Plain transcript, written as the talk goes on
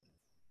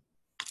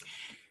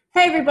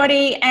Hey,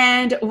 everybody,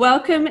 and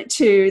welcome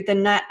to the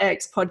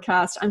NatX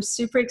podcast. I'm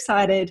super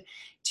excited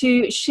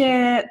to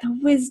share the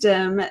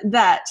wisdom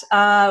that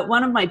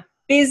one of my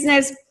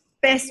business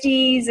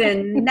besties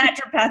and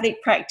naturopathic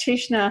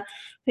practitioner,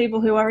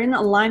 people who are in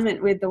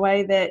alignment with the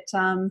way that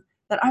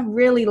that I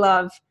really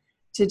love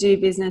to do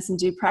business and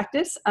do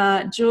practice,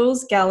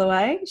 Jules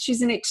Galloway.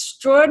 She's an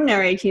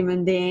extraordinary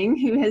human being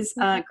who has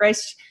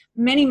graced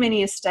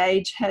many a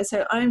stage, has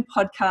her own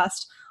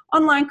podcast,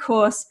 online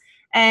course,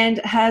 and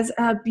has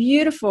a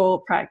beautiful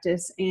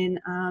practice in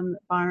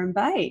Byron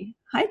Bay.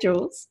 Hi,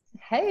 Jules.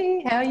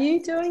 Hey, how are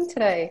you doing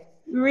today?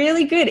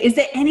 Really good. Is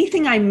there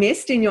anything I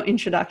missed in your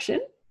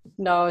introduction?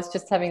 No, I was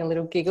just having a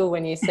little giggle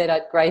when you said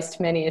I'd graced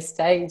many a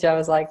stage. I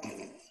was like,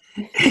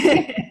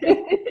 I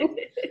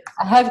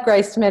have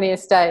graced many a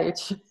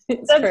stage.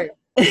 It's true.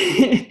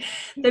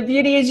 The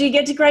beauty is you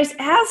get to grace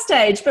our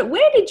stage, but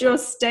where did your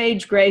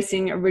stage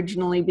gracing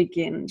originally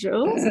begin,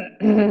 Jules?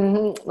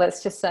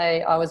 Let's just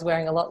say I was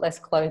wearing a lot less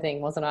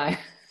clothing, wasn't I?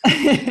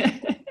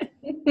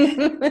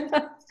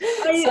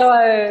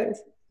 So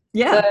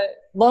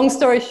long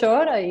story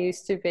short, I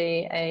used to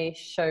be a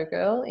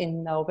showgirl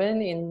in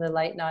Melbourne in the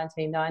late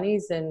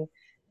 1990s and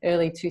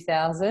early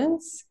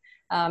 2000s.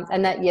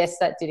 And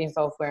that did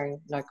involve wearing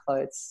no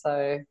clothes.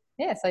 So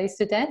yes, I used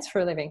to dance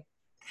for a living.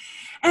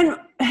 And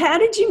how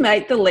did you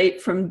make the leap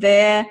from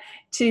there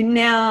to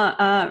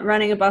now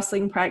running a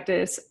bustling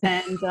practice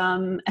and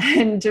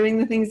doing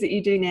the things that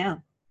you do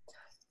now?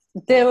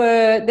 There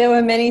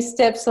were many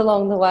steps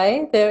along the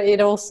way.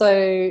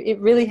 It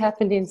really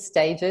happened in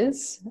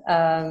stages.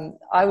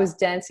 I was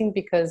dancing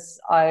because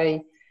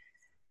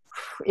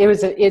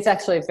it's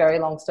actually a very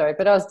long story,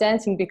 but I was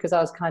dancing because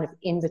I was kind of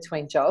in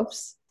between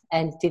jobs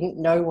and didn't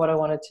know what I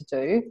wanted to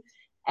do,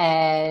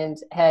 and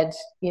had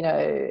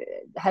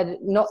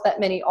not that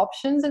many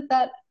options at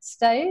that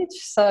stage.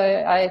 So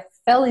I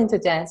fell into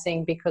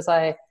dancing because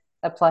I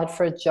applied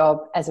for a job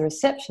as a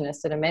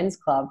receptionist at a men's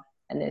club,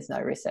 and there's no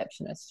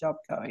receptionist job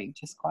going,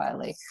 just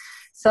quietly.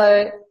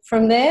 So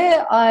from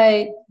there,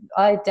 I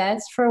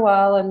danced for a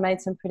while and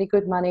made some pretty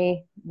good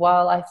money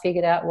while I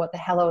figured out what the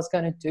hell I was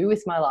going to do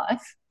with my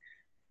life.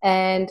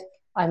 And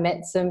I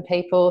met some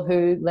people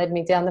who led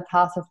me down the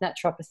path of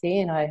naturopathy,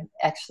 and I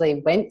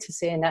actually went to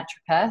see a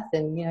naturopath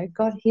and,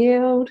 got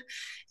healed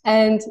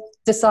and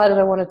decided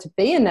I wanted to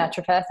be a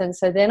naturopath. And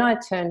so then I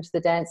turned the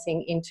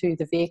dancing into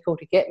the vehicle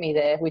to get me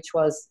there, which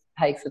was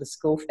pay for the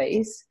school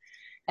fees.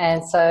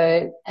 And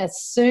so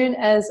as soon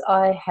as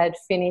I had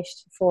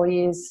finished 4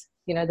 years,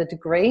 the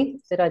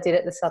degree that I did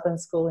at the Southern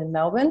School in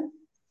Melbourne,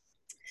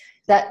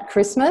 that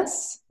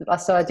Christmas,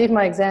 so I did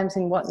my exams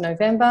in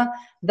November.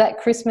 That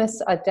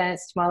Christmas, I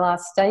danced my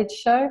last stage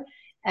show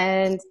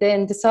and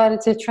then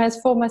decided to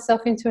transform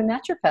myself into a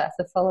naturopath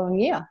the following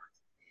year.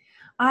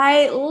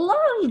 I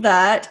love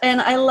that.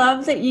 And I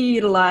love that you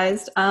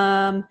utilized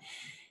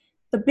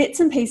the bits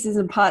and pieces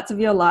and parts of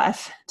your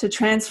life to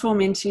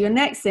transform into your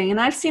next thing. And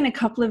I've seen a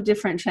couple of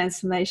different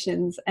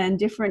transformations and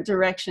different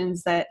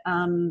directions that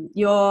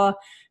your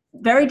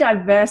very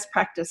diverse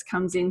practice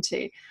comes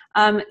into.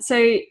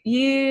 So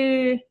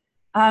you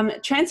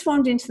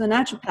transformed into the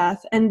naturopath,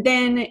 and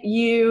then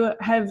you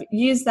have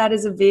used that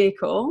as a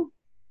vehicle,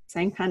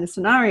 same kind of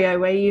scenario,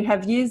 where you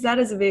have used that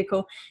as a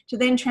vehicle to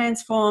then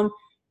transform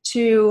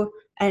to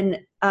an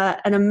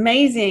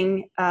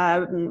amazing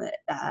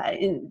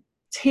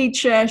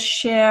teacher,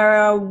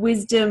 sharer,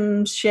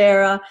 wisdom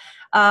sharer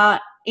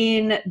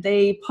in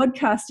the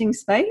podcasting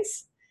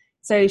space.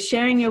 So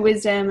sharing your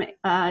wisdom,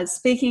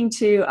 speaking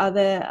to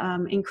other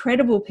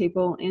incredible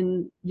people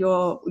in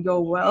your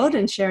world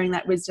and sharing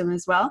that wisdom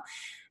as well.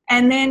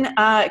 And then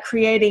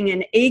creating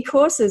an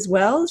e-course as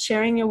well,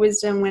 sharing your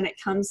wisdom when it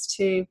comes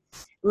to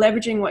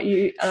leveraging what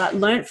you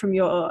learned from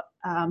your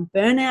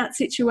burnout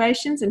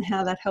situations and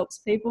how that helps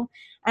people.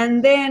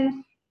 And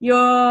then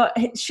you're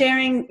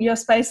sharing your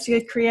space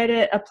to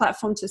create a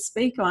platform to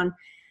speak on.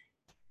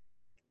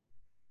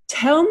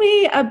 Tell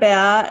me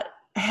about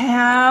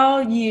how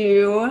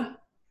you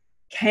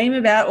came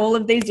about all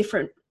of these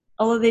different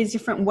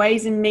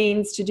ways and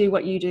means to do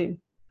what you do.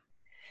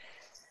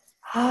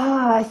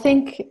 I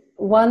think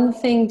one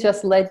thing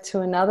just led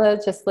to another,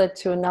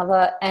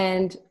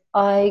 and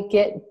I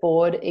get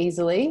bored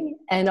easily,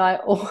 and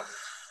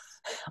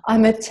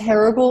I'm a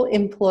terrible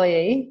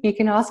employee. You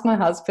can ask my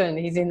husband.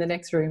 He's in the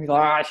next room. He's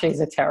like, she's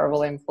a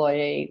terrible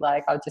employee.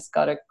 Like, I've just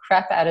got a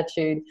crap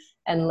attitude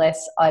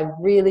unless I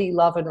really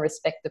love and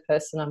respect the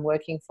person I'm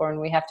working for,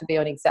 and we have to be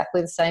on exactly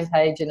the same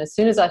page. And as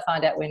soon as I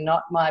find out we're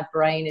not, my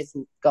brain is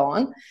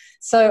gone.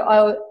 So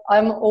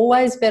I'm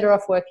always better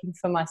off working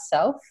for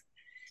myself.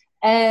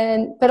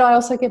 But I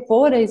also get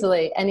bored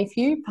easily. And if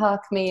you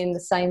park me in the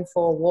same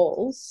four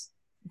walls,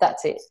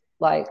 that's it.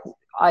 Like,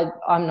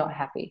 I'm not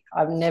happy.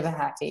 I'm never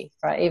happy,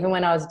 right? Even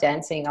when I was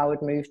dancing, I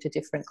would move to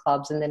different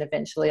clubs, and then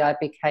eventually I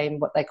became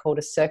what they called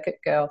a circuit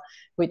girl,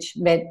 which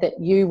meant that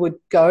you would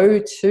go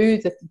to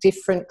the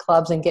different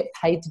clubs and get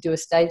paid to do a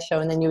stage show,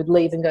 and then you would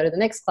leave and go to the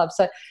next club.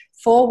 So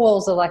four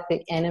walls are like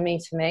the enemy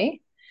to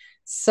me.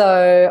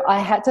 So I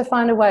had to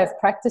find a way of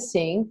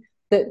practicing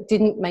that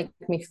didn't make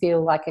me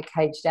feel like a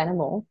caged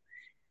animal.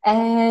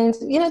 And,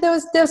 you know, there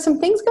was some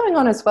things going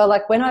on as well.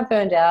 Like when I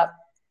burned out,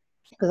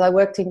 because I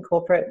worked in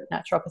corporate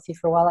naturopathy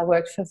for a while, I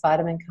worked for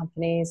vitamin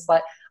companies.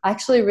 Like I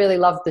actually really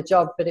loved the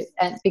job,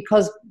 and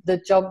because the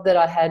job that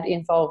I had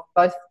involved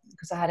both,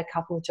 because I had a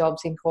couple of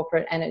jobs in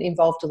corporate and it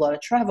involved a lot of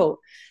travel.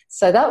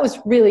 So that was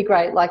really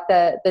great. Like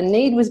the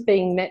need was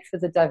being met for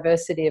the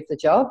diversity of the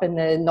job, and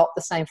they're not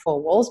the same four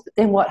walls. But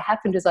then what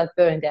happened is I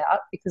burned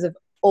out because of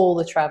all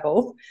the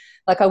travel.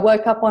 Like I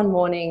woke up one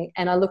morning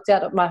and I looked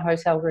out at my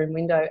hotel room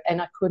window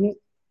and I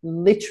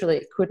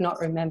literally could not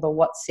remember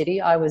what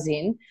city I was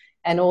in,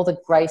 and all the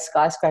grey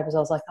skyscrapers. I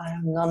was like,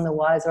 I'm none the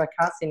wiser. I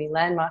can't see any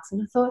landmarks.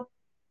 And I thought,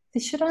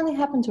 this should only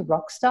happen to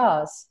rock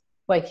stars,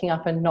 waking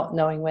up and not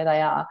knowing where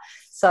they are.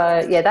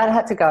 So yeah, that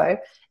had to go.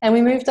 And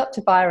we moved up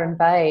to Byron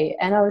Bay,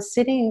 and I was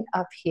sitting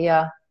up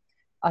here.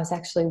 I was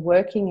actually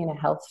working in a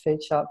health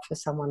food shop for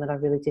someone that I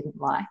really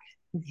didn't like.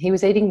 He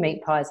was eating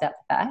meat pies out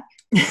the back.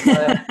 So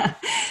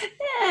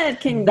yeah,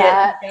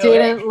 that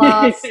didn't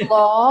last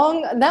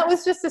long. And that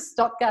was just a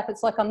stopgap.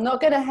 It's like, I'm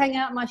not going to hang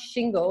out my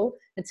shingle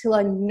until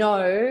I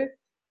know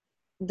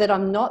that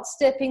I'm not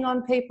stepping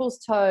on people's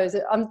toes.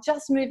 I'm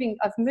just moving.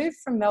 I've moved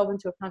from Melbourne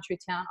to a country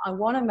town. I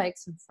want to make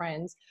some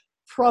friends.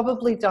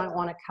 Probably don't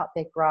want to cut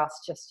their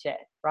grass just yet,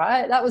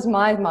 right? That was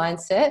my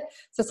mindset.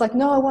 So it's like,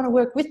 no, I want to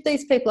work with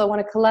these people. I want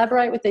to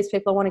collaborate with these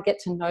people. I want to get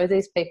to know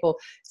these people.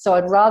 So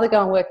I'd rather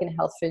go and work in a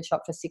health food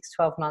shop for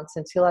 6-12 months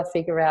until I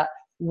figure out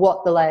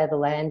what the lay of the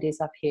land is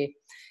up here.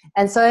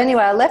 And so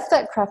anyway, I left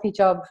that crappy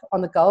job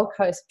on the Gold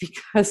Coast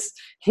because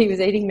he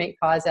was eating meat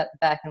pies out the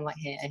back. And I'm like,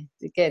 yeah,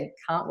 again,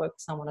 can't work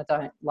with someone I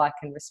don't like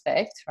and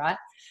respect, right?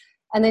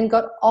 And then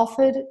got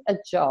offered a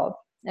job,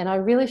 and I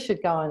really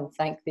should go and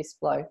thank this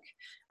bloke.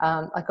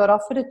 I got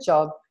offered a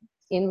job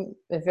in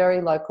a very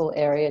local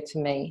area to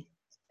me,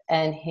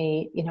 and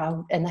he, you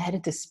know, and they had a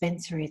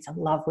dispensary. It's a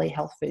lovely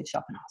health food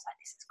shop. And I was like,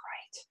 this is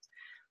great.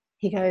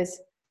 He goes,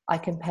 I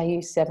can pay you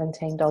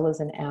 $17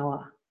 an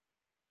hour.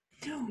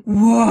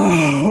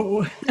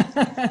 Whoa.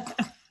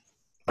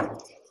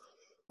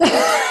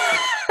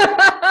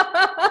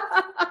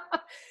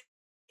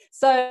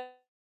 So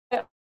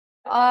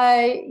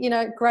I, you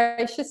know,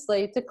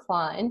 graciously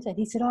declined, and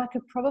he said, I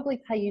could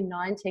probably pay you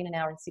 $19 an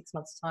hour in 6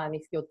 months' time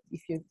if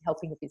you're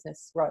helping the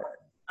business grow.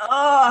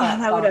 Oh,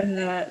 that would have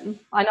hurt.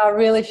 I know, I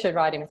really should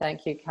write him a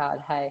thank you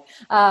card, hey,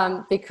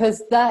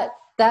 because that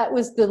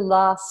was the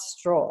last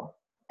straw.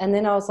 And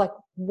then I was like,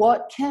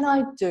 what can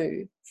I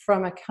do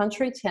from a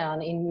country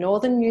town in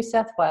northern New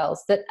South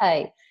Wales that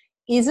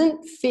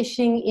isn't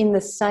fishing in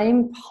the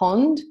same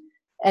pond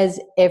as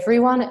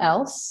everyone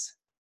else?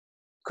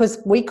 Because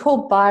we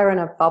call Byron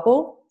a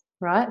bubble,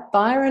 right?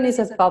 Byron is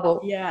a bubble.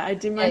 Yeah, I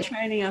did my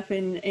training up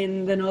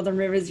in the Northern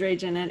Rivers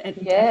region, and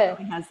it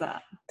definitely has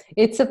that.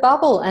 It's a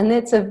bubble, and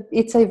it's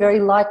a very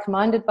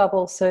like-minded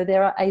bubble. So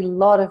there are a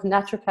lot of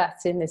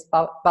naturopaths in this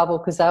bubble,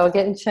 because they were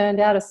getting churned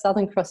out of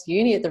Southern Cross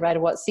Uni at the rate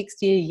of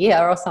 60 a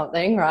year or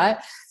something, right?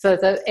 So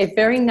it's a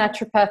very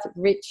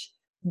naturopath-rich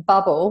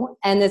bubble,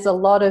 and there's a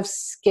lot of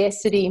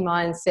scarcity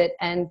mindset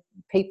and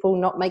people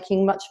not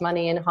making much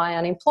money and high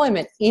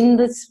unemployment in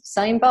this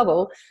same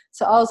bubble.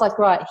 So I was like,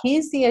 right,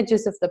 here's the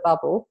edges of the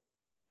bubble.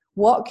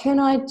 What can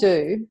I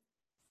do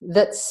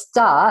that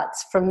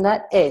starts from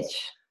that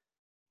edge?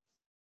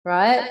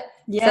 Right?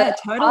 Yeah,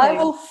 so totally. I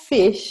will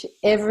fish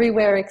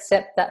everywhere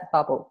except that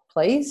bubble,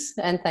 please.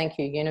 And thank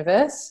you,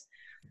 universe.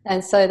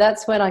 And so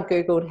that's when I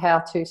Googled how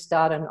to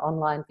start an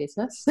online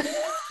business.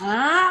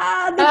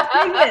 The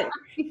pivot.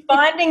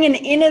 Finding an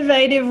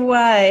innovative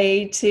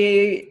way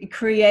to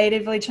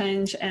creatively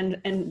change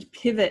and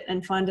pivot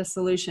and find a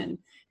solution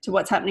to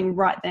what's happening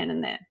right then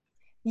and there.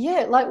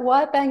 Yeah, like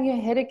why bang your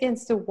head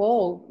against a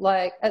wall?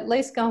 Like at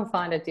least go and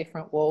find a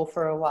different wall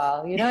for a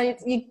while. You know,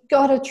 you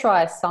got to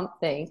try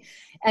something.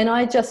 And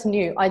I just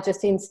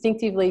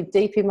instinctively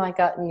deep in my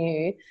gut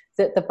knew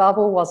that the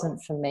bubble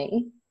wasn't for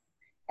me,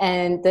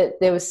 and that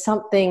there was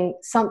something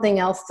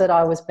else that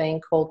I was being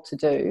called to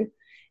do.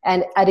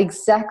 And at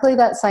exactly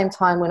that same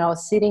time, when I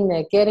was sitting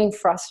there getting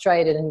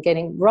frustrated and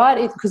getting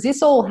because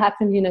this all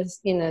happened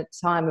in a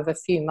time of a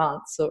few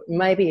months, or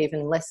maybe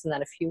even less than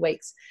that, a few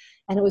weeks.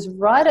 And it was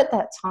right at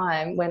that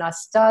time when I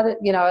started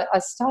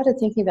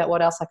thinking about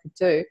what else I could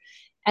do.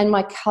 And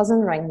my cousin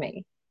rang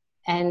me,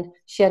 and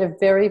she had a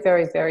very,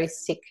 very, very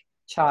sick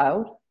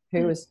child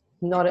who was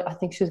I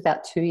think she was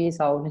about 2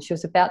 years old, and she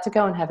was about to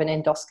go and have an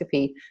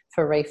endoscopy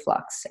for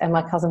reflux. And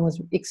my cousin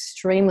was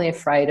extremely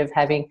afraid of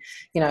having,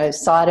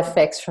 side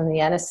effects from the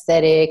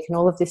anesthetic and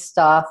all of this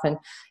stuff. And,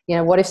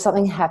 what if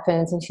something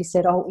happens? And she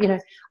said, I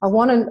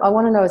want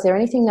to know, is there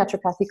anything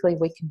naturopathically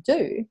we can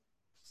do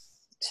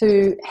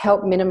to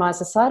help minimize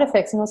the side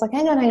effects? And I was like,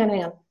 hang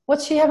on.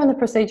 What's she having the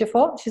procedure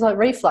for? She's like,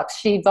 reflux.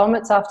 She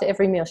vomits after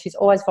every meal. She's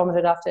always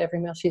vomited after every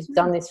meal. She's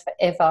done this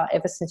forever,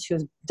 ever since she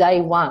was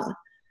day one.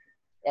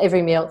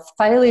 Every meal,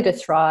 failure to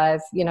thrive,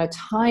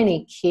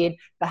 tiny kid,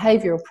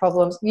 behavioral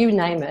problems, you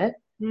name it.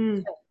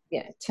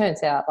 Yeah, it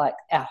turns out like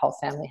our whole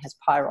family has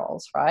pie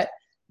rolls, right?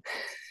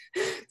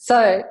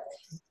 So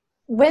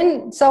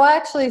so I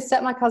actually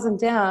sat my cousin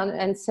down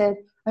and said,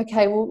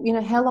 okay, well, you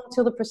know, how long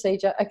till the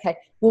procedure? Okay,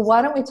 well,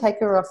 why don't we take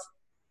her off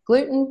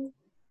gluten,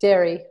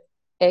 dairy,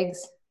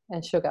 eggs,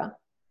 and sugar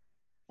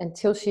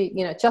until she,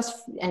 you know,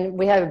 and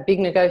we had a big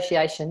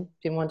negotiation,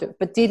 didn't want to do it,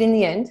 but did in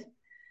the end,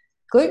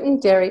 gluten,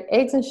 dairy,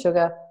 eggs, and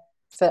sugar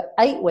for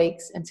 8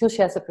 weeks until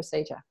she has the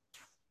procedure.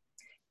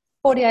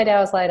 48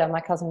 hours later, my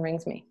cousin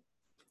rings me.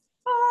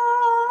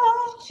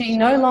 She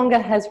no longer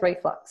has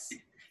reflux.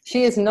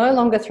 She is no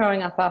longer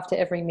throwing up after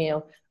every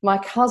meal. My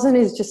cousin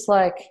is just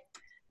like,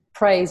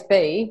 praise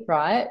be,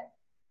 right?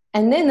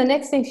 And then the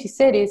next thing she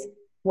said is,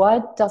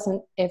 why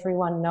doesn't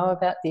everyone know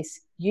about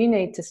this? You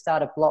need to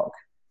start a blog.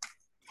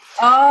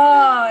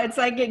 Oh, it's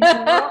like a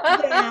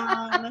drop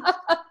down.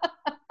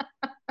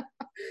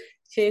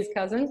 Cheers,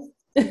 cousin.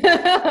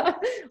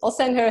 I'll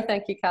send her a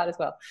thank you card as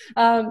well.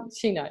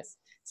 She knows.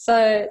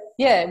 So,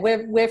 yeah,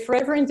 we're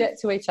forever in debt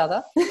to each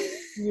other.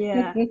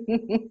 Yeah.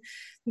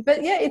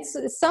 But, yeah, it's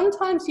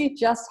sometimes you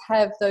just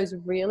have those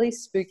really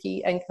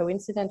spooky and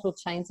coincidental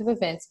chains of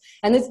events.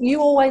 And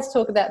you always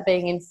talk about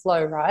being in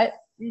flow, right?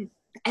 Mm.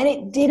 And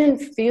it didn't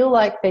feel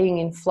like being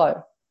in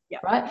flow,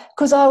 yep. right?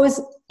 Because I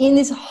was in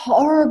this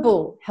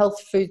horrible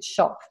health food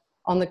shop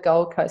on the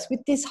Gold Coast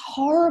with this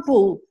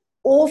horrible,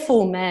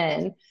 awful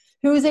man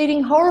who was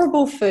eating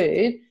horrible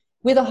food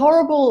with a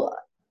horrible,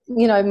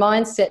 you know,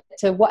 mindset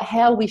to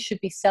how we should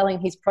be selling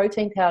his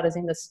protein powders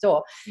in the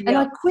store. Yep. And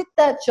I quit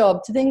that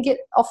job to then get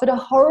offered a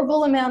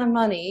horrible amount of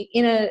money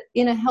in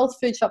a health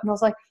food shop. And I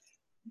was like,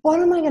 what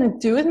am I going to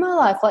do with my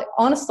life? Like,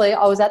 honestly,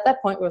 I was at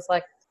that point where it's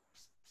like,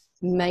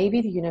 maybe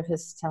the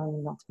universe is telling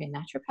me not to be a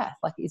naturopath.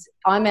 Like,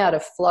 I'm out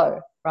of flow,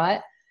 right?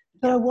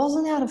 But I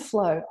wasn't out of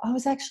flow. I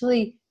was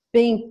actually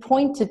being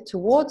pointed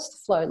towards the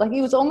flow. Like,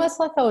 it was almost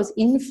like I was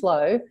in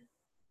flow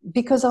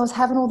because I was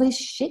having all these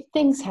shit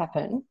things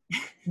happen.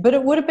 But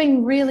it would have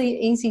been really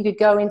easy to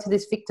go into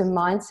this victim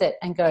mindset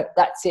and go,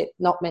 that's it,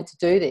 not meant to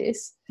do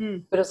this.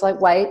 But it's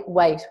like, wait.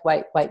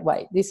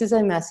 This is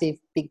a massive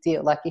big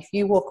deal. Like, if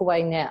you walk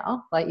away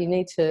now, like, you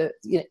need to,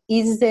 you know,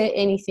 is there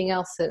anything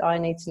else that I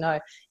need to know?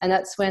 And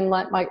that's when,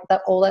 like,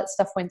 all that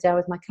stuff went down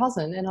with my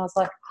cousin. And I was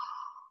like,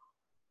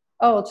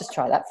 oh, I'll just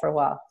try that for a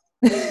while.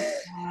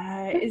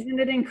 Isn't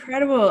it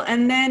incredible?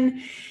 And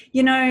then,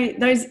 you know,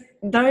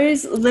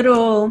 those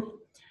little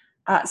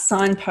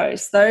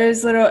signposts,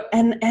 those little,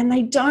 and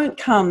they don't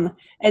come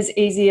as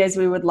easy as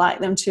we would like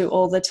them to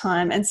all the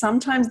time. And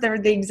sometimes they're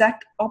the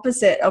exact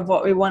opposite of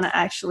what we want to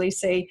actually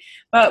see.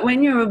 But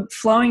when you're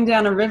flowing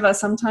down a river,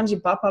 sometimes you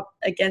bump up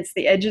against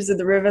the edges of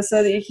the river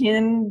so that you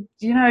can,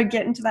 you know,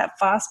 get into that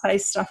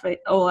fast-paced stuff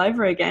all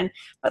over again.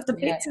 But the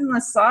bits on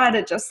the side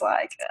are just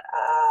like,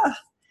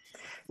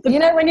 you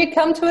know, when you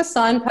come to a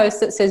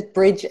signpost that says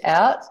bridge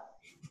out,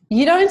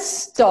 you don't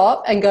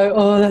stop and go,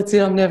 oh, that's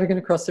it, I'm never going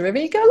to cross the river.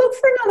 You go look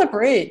for another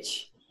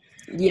bridge.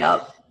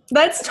 Yep.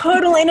 That's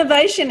total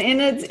innovation in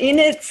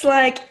its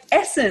like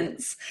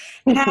essence.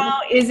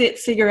 How is it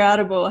figure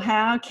outable?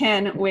 How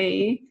can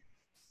we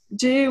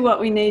do what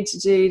we need to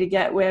do to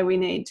get where we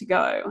need to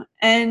go?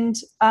 And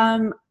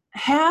the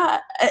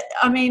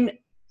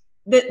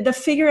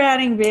figure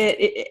outing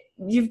bit,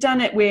 you've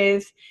done it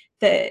with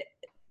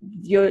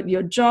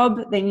your job,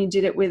 then you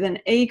did it with an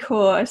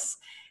e-course.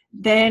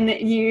 Then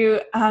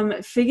you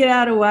figured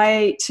out a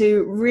way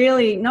to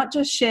really not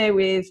just share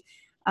with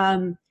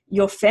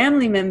your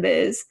family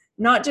members,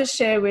 not just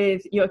share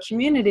with your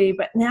community,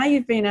 but now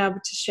you've been able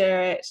to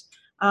share it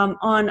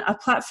on a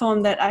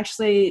platform that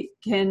actually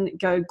can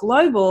go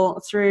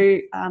global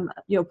through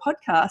your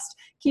podcast.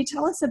 Can you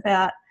tell us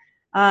about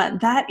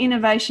that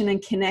innovation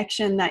and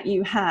connection that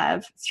you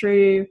have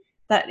through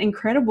that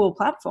incredible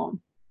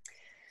platform?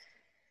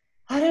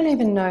 I don't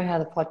even know how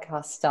the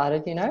podcast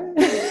started, you know.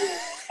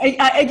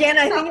 Again,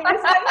 I think it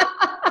was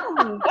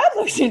like, that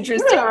looks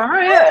interesting.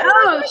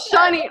 Oh,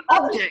 shiny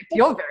object.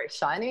 You're very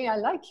shiny. I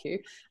like you.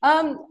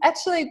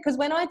 Actually, because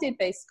when I did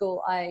B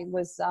School, I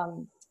was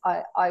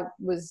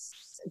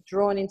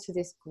drawn into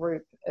this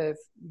group of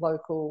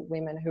local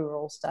women who were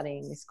all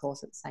studying this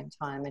course at the same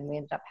time, and we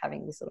ended up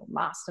having this little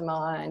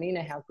mastermind. You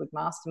know how good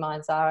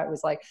masterminds are. It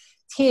was like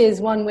tears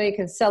one week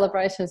and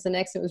celebrations the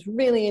next. It was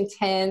really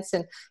intense,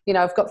 and you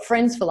know, I've got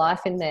friends for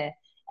life in there.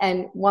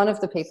 And one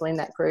of the people in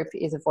that group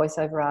is a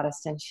voiceover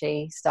artist, and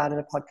she started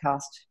a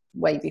podcast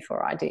way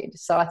before I did.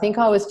 So I think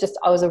I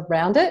was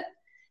around it,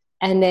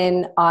 and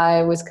then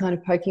I was kind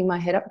of poking my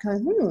head up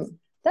going,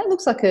 that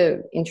looks like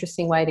an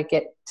interesting way to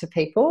get to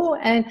people.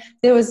 And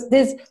there's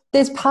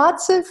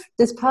parts of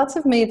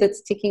me that's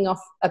ticking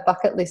off a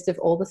bucket list of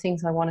all the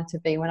things I wanted to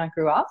be when I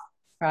grew up,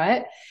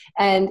 right?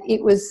 And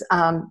it was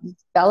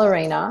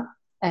ballerina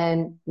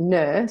and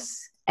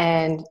nurse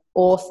and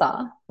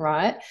author,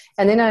 right?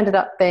 And then I ended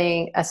up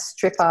being a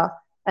stripper,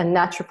 a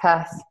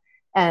naturopath,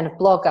 and a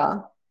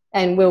blogger,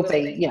 and we'll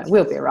be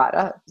a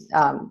writer.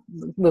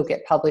 We'll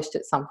get published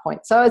at some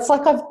point. So it's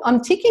like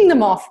I'm ticking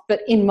them off,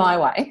 but in my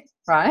way,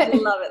 right? I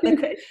love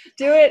it.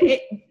 Do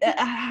it.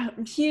 I'm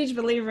a huge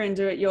believer in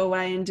do it your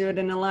way and do it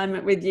in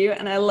alignment with you.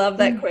 And I love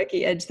that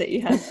quirky edge that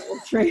you have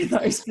through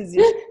those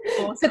positions.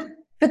 Awesome.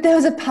 But there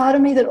was a part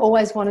of me that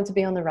always wanted to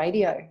be on the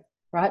radio,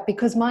 right?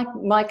 Because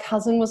my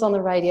cousin was on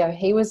the radio.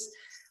 He was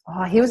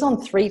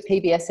on 3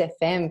 PBS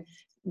FM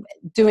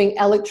doing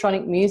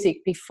electronic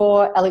music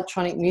before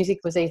electronic music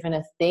was even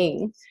a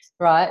thing,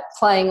 right?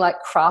 Playing like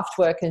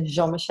Kraftwerk and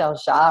Jean-Michel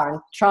Jarre,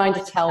 and trying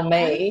to tell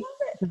me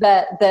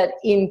that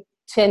in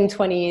 10,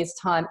 20 years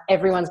time,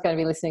 everyone's going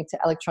to be listening to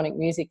electronic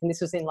music. And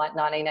this was in like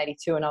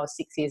 1982, and I was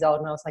 6 years old,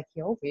 and I was like,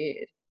 you're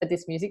weird, but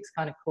this music's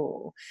kind of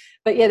cool.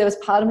 But yeah, there was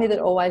part of me that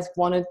always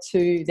wanted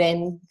to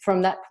then,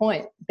 from that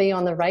point, be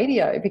on the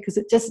radio, because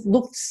it just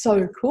looked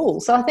so cool.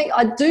 So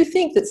I do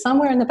think that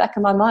somewhere in the back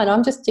of my mind,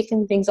 I'm just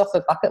ticking things off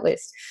a bucket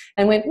list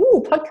and went,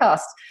 ooh,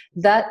 podcast,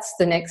 that's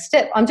the next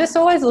step. I'm just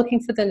always looking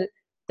for the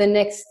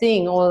next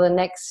thing or the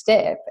next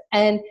step.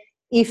 And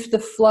if the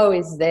flow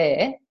is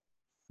there,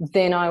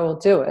 then I will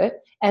do it.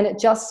 And it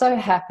just so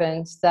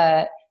happens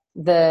that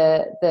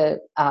the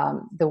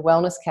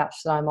wellness couch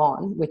that I'm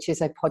on, which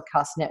is a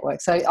podcast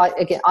network. So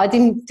I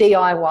didn't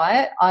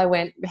DIY it. I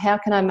went, how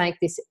can I make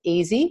this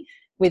easy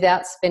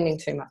without spending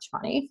too much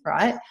money,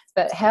 right?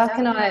 But how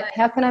can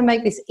I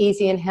make this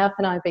easy, and how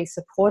can I be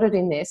supported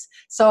in this?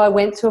 So I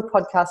went to a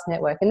podcast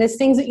network, and there's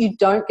things that you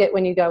don't get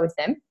when you go with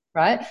them,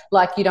 right?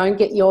 Like you don't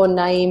get your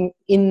name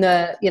in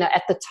at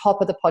the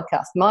top of the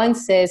podcast. Mine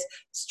says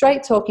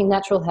Straight Talking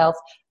Natural Health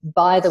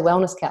by the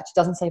Wellness Couch. It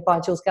doesn't say by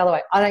Jules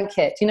Galloway. I don't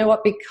care. Do you know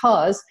what?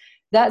 Because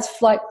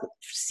that's like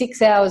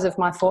 6 hours of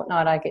my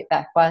fortnight I get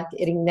back by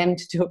getting them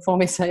to do it for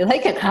me, so they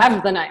can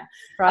have the name,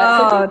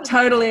 right? Oh,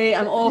 totally.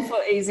 I'm all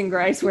for ease and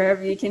grace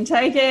wherever you can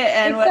take it,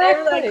 and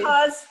whatever that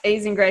costs,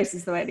 ease and grace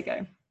is the way to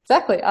go.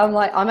 Exactly. I'm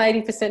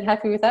 80%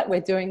 happy with that. We're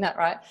doing that,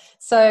 right?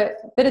 So,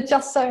 but it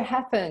just so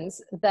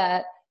happens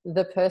that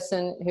the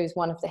person who's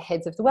one of the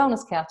heads of the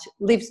Wellness Couch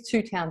lives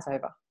 2 towns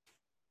over,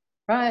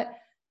 right?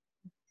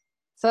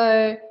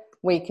 So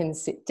we can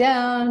sit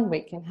down,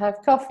 we can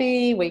have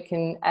coffee, we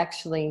can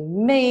actually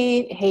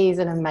meet. He's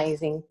an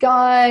amazing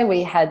guy.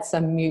 We had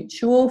some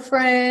mutual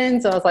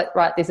friends. I was like,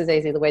 right, this is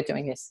easy. We're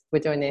doing this. We're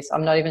doing this.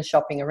 I'm not even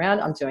shopping around.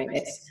 I'm doing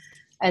this.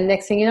 And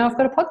next thing you know, I've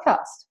got a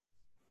podcast.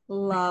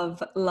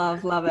 Love,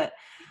 love, love it.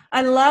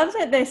 I love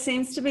that there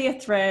seems to be a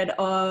thread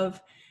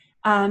of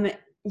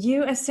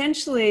you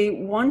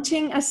essentially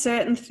wanting a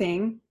certain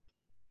thing,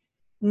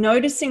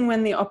 noticing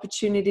when the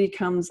opportunity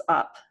comes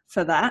up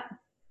for that,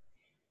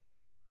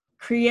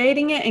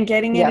 creating it and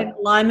getting it in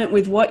alignment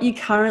with what you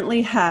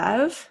currently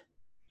have,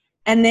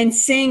 and then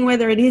seeing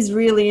whether it is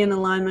really in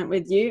alignment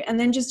with you, and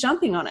then just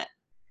jumping on it.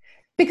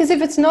 Because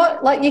if it's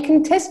not, like, you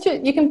can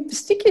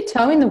stick your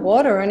toe in the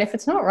water, and if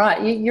it's not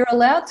right, you're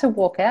allowed to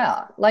walk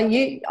out. Like,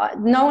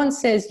 no one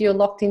says you're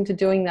locked into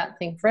doing that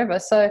thing forever.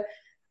 So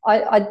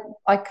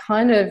I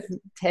kind of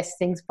test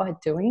things by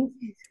doing.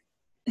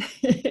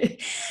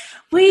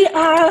 We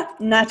are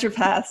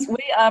naturopaths.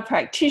 We are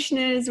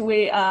practitioners.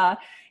 We are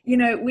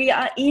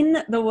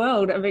in the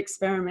world of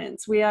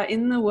experiments. We are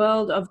in the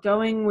world of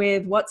going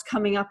with what's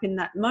coming up in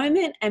that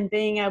moment and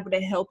being able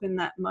to help in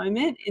that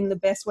moment in the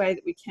best way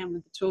that we can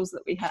with the tools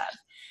that we have.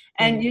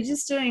 And you're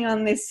just doing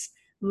on this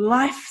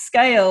life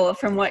scale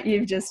from what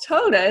you've just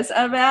told us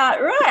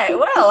about, right,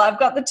 well, I've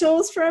got the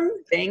tools from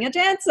being a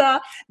dancer.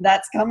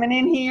 That's coming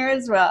in here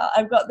as well.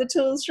 I've got the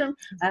tools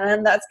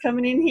and that's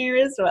coming in here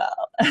as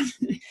well.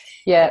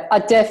 Yeah, I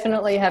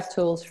definitely have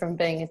tools from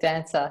being a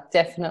dancer.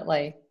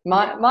 Definitely.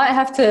 Might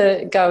have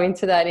to go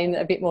into that in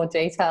a bit more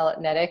detail at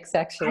NetX,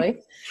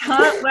 actually. I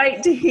can't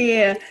wait to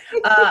hear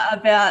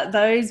about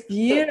those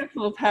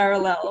beautiful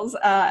parallels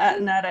at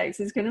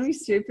NetX. It's going to be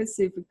super,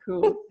 super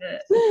cool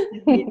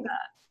to hear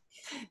that.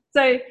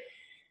 So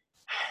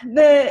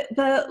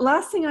the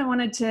last thing I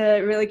wanted to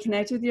really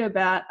connect with you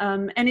about,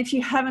 and if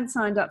you haven't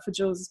signed up for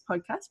Jules'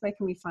 podcast, where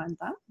can we find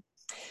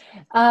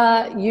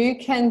that? You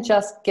can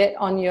just get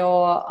on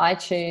your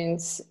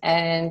iTunes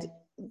and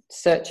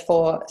search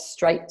for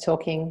Straight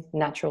Talking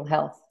Natural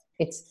Health.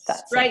 It's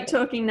that Straight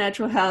Talking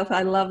Natural Health.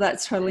 I love that.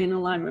 It's totally in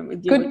alignment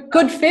with you.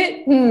 Good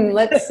fit.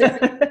 Let's see.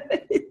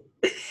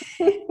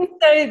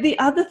 So the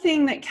other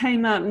thing that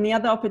came up, and the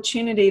other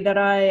opportunity that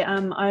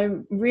I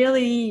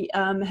really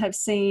have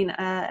seen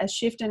a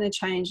shift and a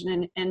change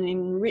and an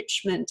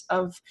enrichment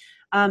of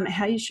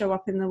how you show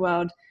up in the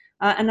world.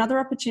 Another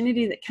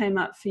opportunity that came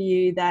up for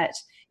you that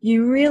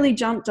you really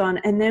jumped on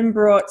and then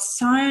brought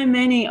so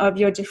many of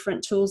your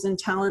different tools and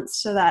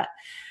talents to that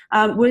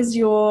was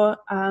your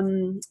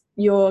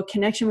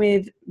connection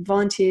with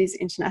Volunteers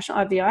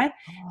International, IVI,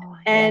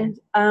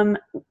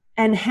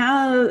 and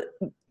how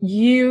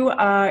you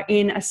are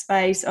in a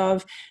space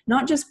of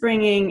not just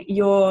bringing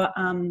your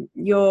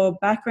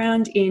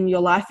background in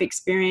your life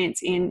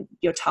experience in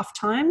your tough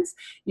times,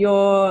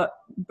 you're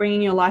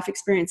bringing your life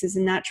experience as a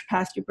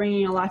naturopath, you're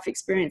bringing your life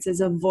experience as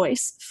a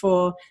voice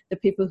for the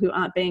people who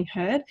aren't being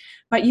heard,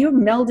 but you're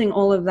melding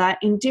all of that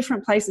in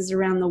different places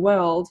around the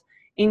world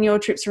in your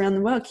trips around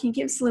the world. Can you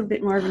give us a little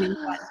bit more of an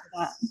insight into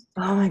that?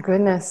 Oh my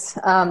goodness.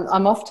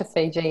 I'm off to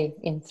Fiji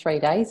in 3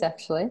 days,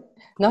 actually.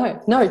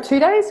 No, 2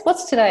 days?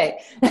 What's today?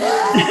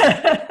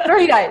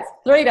 3 days,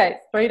 3 days,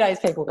 3 days,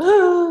 people.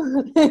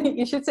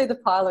 You should see the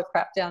pile of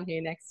crap down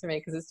here next to me,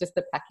 because it's just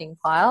the packing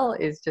pile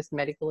is just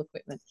medical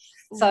equipment.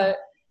 So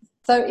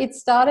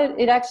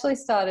it actually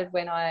started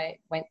when I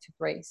went to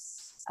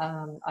Greece.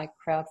 I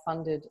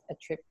crowdfunded a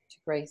trip to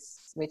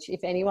Greece, which if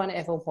anyone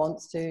ever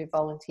wants to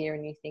volunteer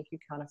and you think you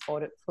can't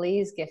afford it,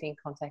 please get in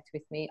contact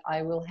with me.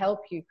 I will help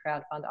you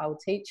crowdfund. I will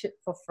teach it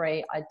for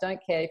free. I don't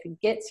care if it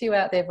gets you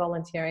out there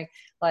volunteering,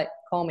 like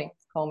call me,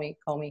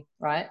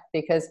 right?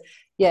 Because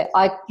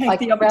Take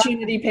the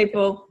opportunity,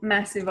 people.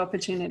 Massive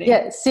opportunity.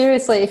 Yeah,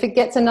 seriously, if it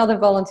gets another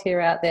volunteer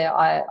out there,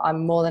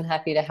 I'm more than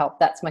happy to help.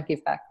 That's my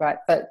give back, right?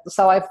 But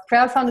so I've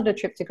crowdfunded a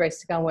trip to Greece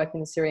to go and work in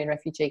the Syrian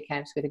refugee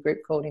camps with a group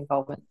called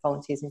Involvement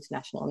Volunteers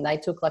International, and they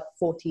took like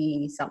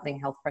 40-something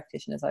health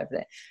practitioners over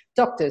there.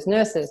 Doctors,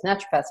 nurses,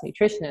 naturopaths,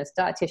 nutritionists,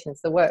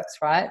 dietitians, the works,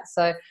 right?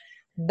 So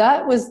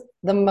that was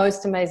the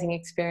most amazing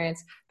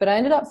experience. But I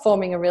ended up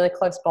forming a really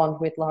close bond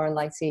with Lauren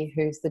Lacey,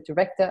 who's the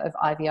director of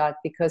IVI,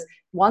 because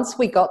once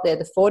we got there,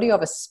 the 40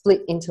 of us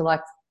split into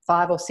like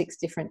 5 or 6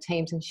 different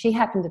teams, and she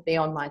happened to be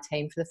on my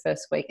team for the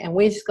first week, and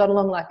we just got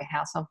along like a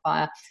house on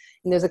fire.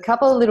 And there's a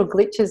couple of little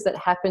glitches that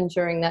happened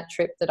during that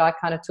trip that I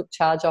kind of took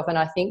charge of, and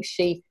I think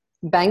she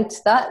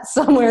banked that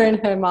somewhere in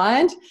her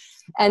mind.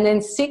 And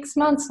then 6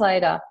 months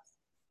later,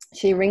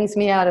 she rings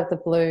me out of the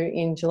blue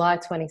in July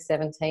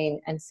 2017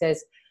 and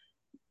says,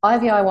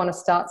 IVI want to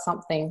start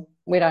something.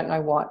 We don't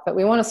know what, but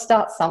we want to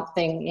start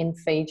something in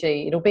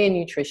Fiji. It'll be a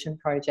nutrition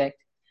project.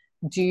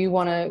 Do you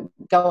want to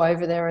go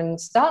over there and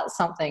start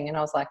something? And I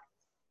was like,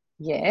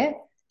 yeah.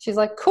 She's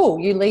like, cool,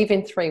 you leave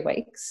in 3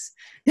 weeks.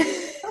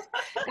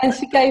 And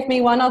she gave me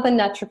one other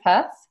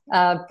naturopath,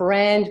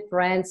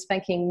 brand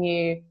spanking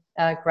new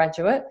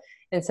graduate.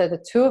 And so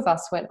the 2 of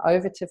us went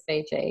over to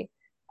Fiji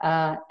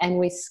and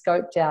we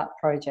scoped out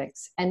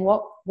projects. And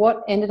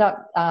what ended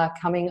up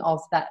coming of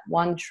that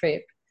one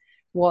trip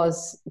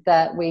was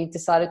that we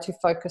decided to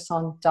focus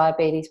on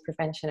diabetes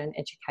prevention and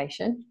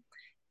education.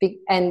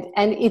 And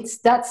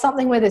that's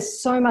something where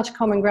there's so much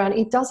common ground.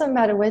 It doesn't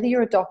matter whether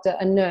you're a doctor,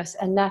 a nurse,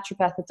 a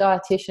naturopath, a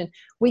dietitian.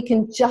 We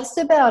can just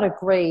about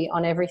agree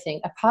on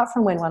everything, apart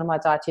from when one of my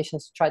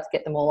dietitians tried to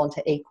get them all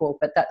onto Equal,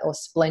 or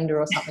Splendor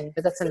or something.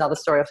 But that's another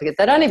story altogether.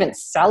 They don't even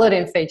sell it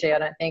in Fiji, I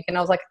don't think. And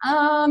I was like,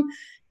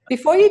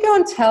 before you go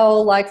and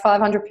tell like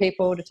 500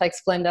 people to take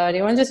Splendor, do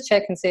you want to just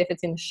check and see if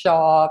it's in the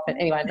shop? And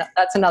anyway,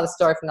 that's another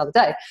story for another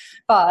day.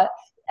 But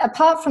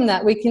apart from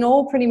that, we can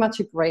all pretty much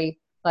agree,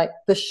 like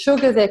the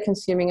sugar they're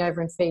consuming over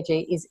in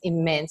Fiji is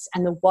immense,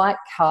 and the white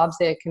carbs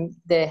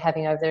they're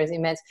having over there is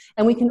immense.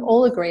 And we can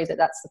all agree that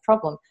that's the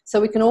problem. So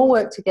we can all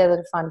work together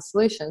to find a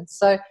solution.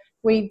 So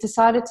we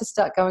decided to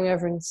start going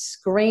over and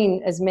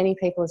screen as many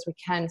people as we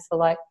can for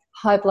like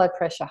high blood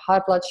pressure,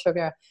 high blood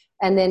sugar.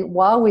 And then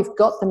while we've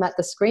got them at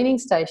the screening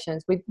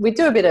stations, we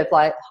do a bit of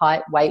like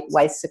height, weight,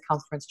 waist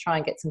circumference, try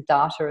and get some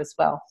data as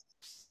well.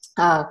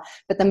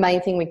 But the main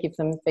thing we give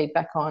them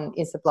feedback on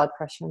is the blood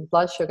pressure and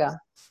blood sugar.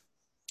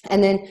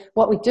 And then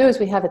what we do is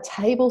we have a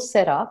table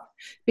set up,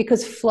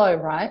 because flow,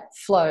 right?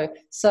 Flow.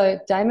 So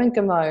Damon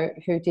Gameau,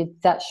 who did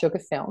That Sugar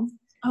film.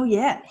 Oh,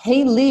 yeah.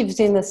 He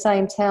lives in the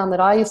same town that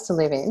I used to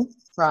live in,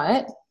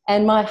 right?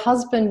 And my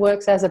husband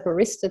works as a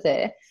barista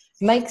there,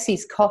 makes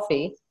his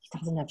coffee. He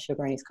doesn't have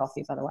sugar in his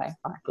coffee, by the way.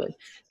 All right, good.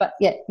 But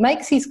yeah,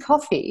 makes his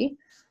coffee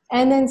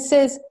and then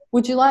says,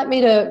 would you like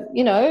me to,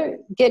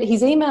 get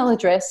his email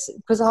address?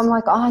 Because I'm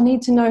like, I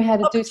need to know how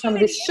to do some of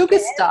this sugar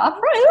stuff.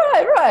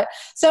 Right.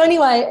 So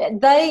anyway,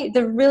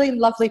 the really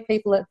lovely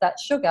people at That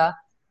Sugar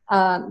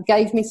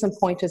gave me some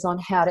pointers on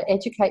how to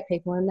educate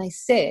people. And they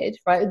said,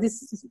 right,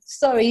 this is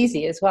so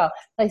easy as well.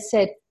 They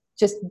said,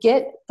 just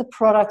get the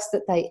products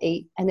that they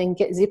eat and then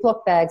get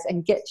Ziploc bags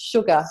and get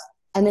sugar,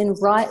 and then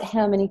write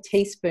how many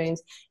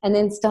teaspoons, and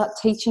then start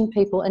teaching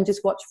people and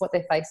just watch what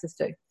their faces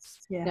do.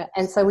 Yeah.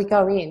 And so we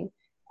go in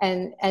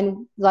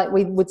and like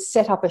we would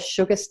set up a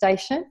sugar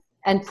station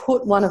and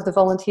put one of the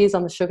volunteers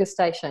on the sugar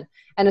station.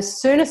 And as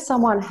soon as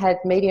someone had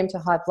medium to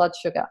high blood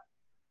sugar,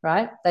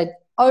 right, they'd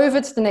over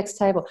to the next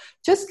table.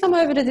 Just come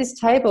over to this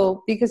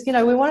table because, we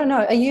want to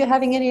know, are you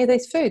having any of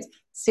these foods?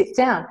 Sit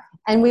down.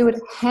 And we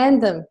would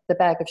hand them the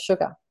bag of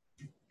sugar.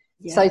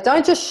 Yeah. So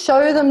don't just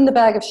show them the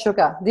bag of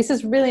sugar. This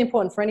is really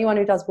important for anyone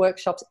who does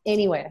workshops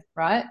anywhere,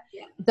 right?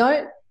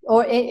 Yeah.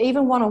 Or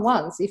even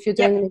one-on-ones if you're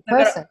doing it in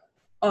person.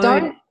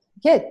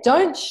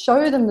 Don't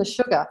show them the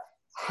sugar.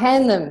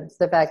 Hand them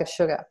the bag of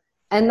sugar.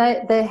 And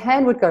their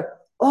hand would go,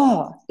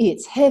 oh,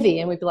 it's heavy.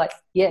 And we'd be like,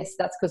 yes,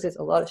 that's because there's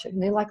a lot of sugar.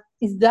 And they're like,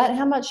 is that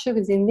how much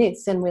sugar's in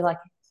this? And we're like,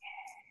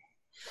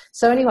 yeah.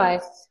 So anyway,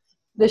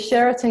 the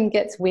Sheraton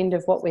gets wind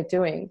of what we're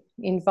doing,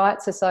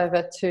 invites us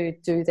over to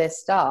do their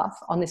staff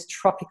on this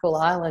tropical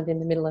island in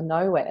the middle of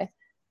nowhere.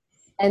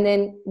 And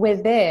then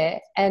we're there,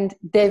 and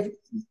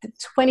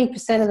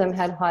 20% of them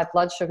had high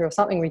blood sugar or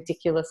something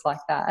ridiculous like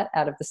that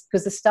out of this,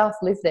 because the staff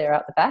live there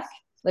out the back.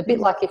 A bit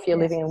like if you're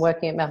living and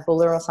working at Mount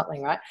Buller or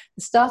something, right?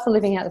 The staff are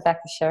living out the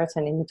back of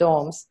Sheraton in the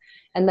dorms,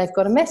 and they've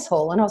got a mess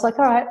hall. And I was like,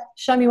 all right,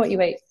 show me what you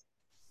eat,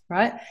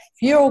 right?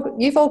 If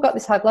you've all got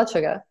this high blood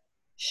sugar,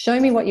 show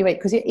me what you eat,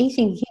 because you're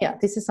eating here.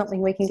 This is something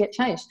we can get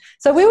changed.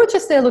 So we were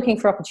just there looking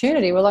for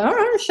opportunity. We're like, all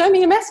right, show me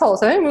your mess hall.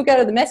 So then we'll go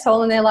to the mess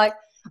hall, and they're like,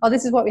 oh,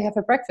 this is what we have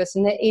for breakfast,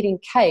 and they're eating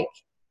cake.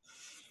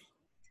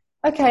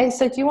 Okay,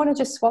 so do you want to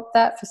just swap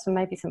that for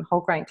maybe some whole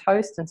grain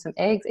toast and some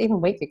eggs,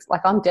 even Weet-Bix? Like,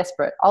 I'm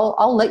desperate.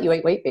 I'll let you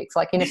eat Weet-Bix.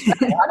 Like in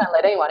Australia, I don't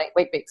let anyone eat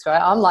Weet-Bix,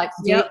 right? I'm like,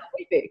 do you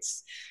eat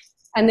Weet-Bix?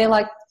 And they're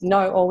like,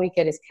 no, all we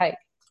get is cake.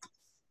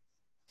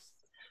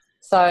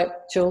 So,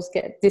 Jules,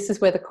 this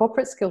is where the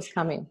corporate skills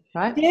come in,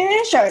 right?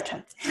 Yeah,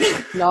 Sheraton.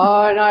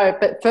 No,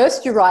 but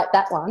first you write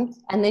that one,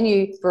 and then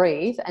you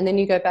breathe, and then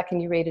you go back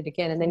and you read it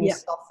again, and then you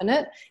soften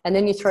it, and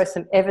then you throw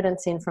some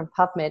evidence in from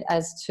PubMed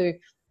as to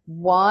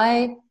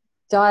why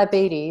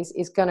diabetes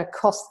is going to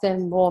cost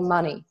them more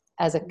money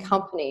as a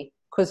company,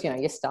 because, you know,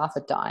 your staff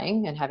are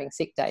dying and having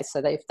sick days,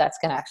 so that's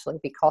going to actually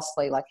be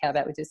costly. Like, how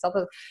about we do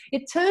something?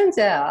 It turns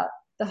out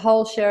the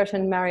whole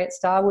Sheraton Marriott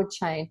Starwood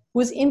chain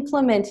was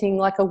implementing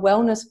like a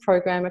wellness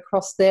program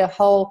across their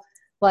whole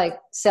like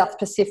South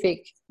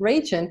Pacific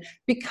region,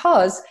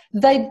 because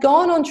they'd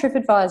gone on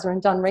TripAdvisor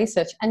and done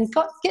research and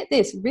get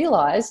this,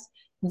 realised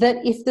that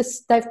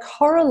they've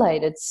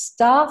correlated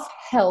staff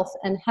health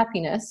and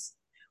happiness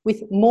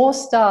with more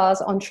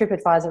stars on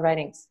TripAdvisor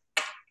ratings.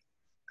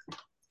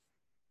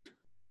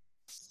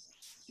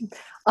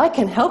 I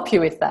can help you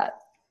with that.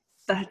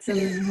 That's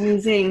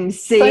amazing.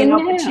 See an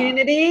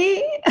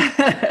opportunity.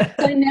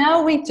 So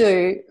now we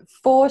do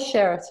 4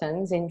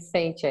 Sheratons in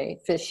Fiji,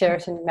 for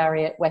Sheraton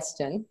Marriott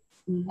Western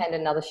and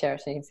another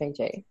Sheraton in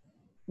Fiji.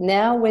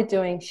 Now we're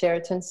doing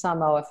Sheraton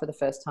Samoa for the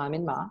first time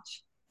in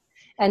March.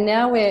 And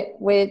now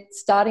we're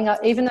starting up,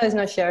 even though there's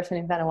no Sheraton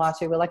in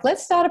Vanuatu, we're like,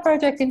 let's start a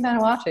project in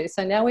Vanuatu.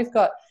 So now we've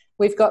got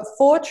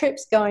 4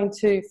 trips going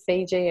to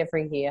Fiji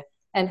every year,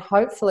 and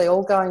hopefully,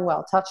 all going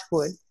well, touch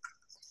wood,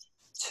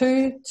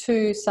 2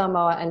 to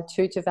Samoa and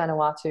 2 to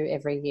Vanuatu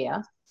every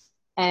year.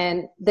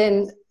 And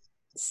then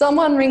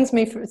someone rings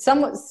me,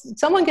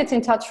 someone gets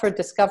in touch for a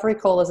discovery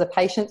call as a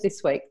patient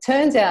this week.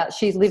 Turns out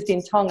she's lived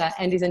in Tonga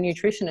and is a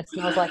nutritionist.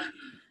 And I was like,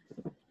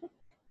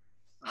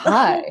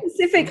 hi. The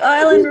Pacific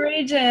Island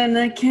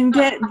region can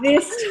get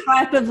this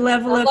type of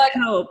level of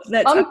help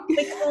that's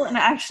applicable and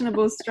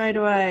actionable straight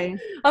away.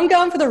 I'm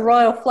going for the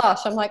royal flush.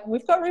 I'm like,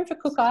 we've got room for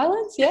Cook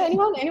Islands? Yeah,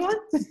 anyone?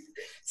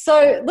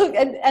 So look,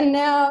 and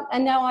now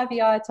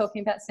IVI are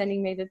talking about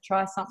sending me to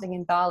try something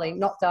in Bali,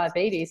 not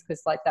diabetes,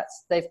 because like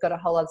they've got a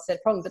whole other set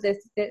of problems. But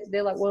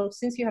they're like, well,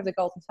 since you have the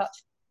golden touch,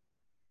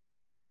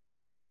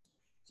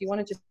 do you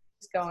want to just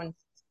go and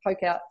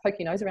poke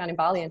your nose around in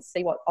Bali and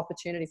see what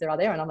opportunities there are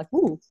there? And I'm like,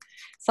 ooh,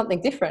 something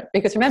different,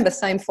 because remember,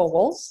 same 4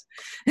 walls.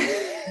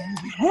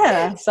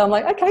 Yeah. So I'm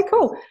like, okay,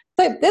 cool.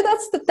 So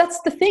that's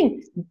the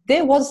thing.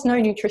 There was no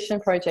nutrition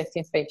project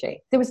in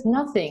Fiji. There was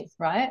nothing,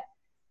 right?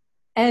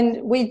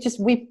 And we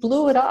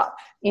blew it up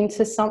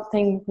into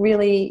something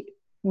really,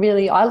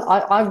 really,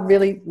 I'm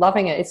really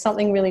loving it. It's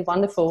something really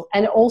wonderful.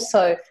 And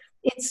also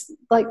it's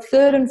like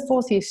 3rd and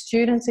 4th year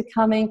students are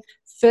coming,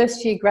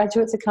 1st year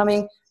graduates are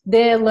coming.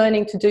 They're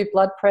learning to do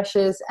blood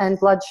pressures and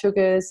blood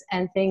sugars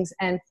and things.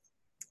 And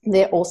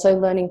they're also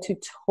learning to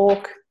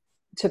talk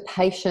to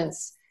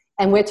patients.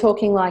 And we're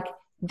talking like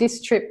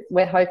this trip,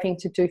 we're hoping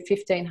to do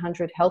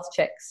 1,500 health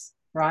checks,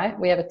 right?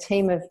 We have a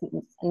team of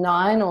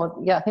 9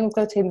 I think we've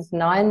got a team of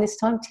 9 this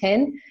time,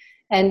 10.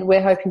 And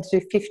we're hoping to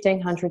do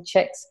 1,500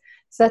 checks.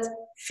 So that's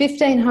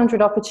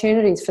 1,500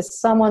 opportunities for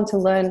someone to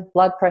learn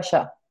blood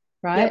pressure,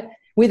 right? Yep.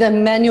 With a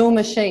manual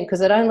machine,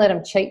 because they don't let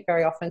them cheat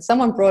very often.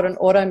 Someone brought an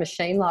auto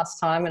machine last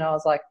time, and I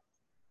was like,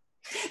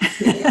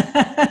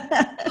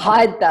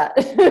 hide that.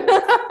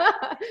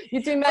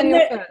 You do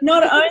manual first.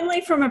 Not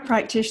only from a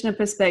practitioner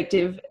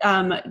perspective,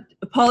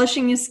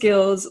 polishing your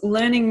skills,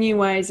 learning new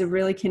ways of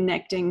really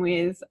connecting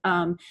with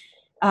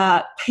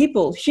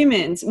people,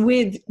 humans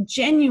with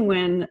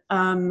genuine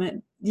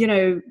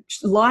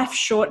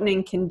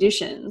life-shortening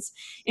conditions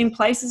in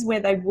places where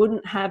they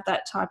wouldn't have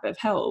that type of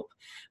help.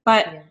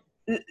 But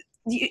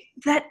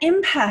that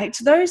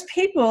impact, those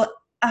people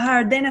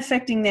are then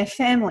affecting their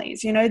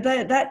families. You know,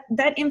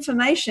 that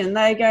information,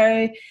 they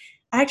go,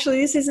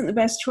 actually, this isn't the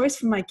best choice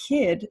for my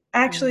kid.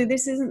 Actually,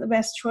 this isn't the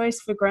best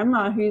choice for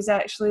grandma, who's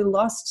actually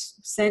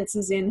lost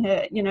senses in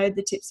her,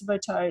 the tips of her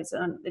toes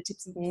and the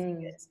tips of her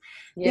fingers.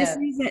 Yeah. This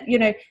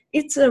is,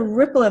 it's a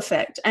ripple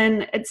effect.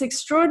 And it's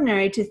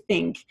extraordinary to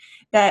think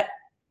that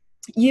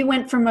you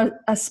went from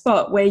a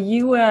spot where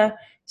you were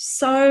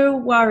so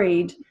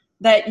worried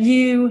that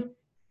you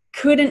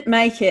couldn't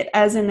make it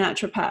as a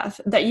naturopath,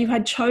 that you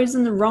had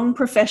chosen the wrong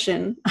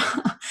profession,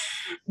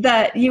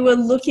 that you were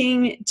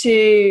looking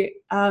to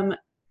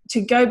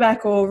go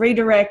back or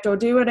redirect or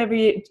do whatever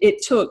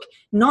it took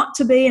not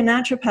to be a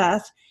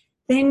naturopath,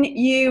 then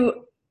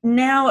you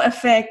now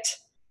affect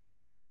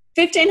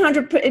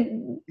 1,500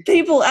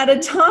 people at a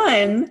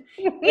time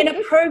in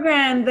a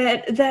program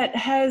that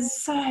has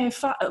so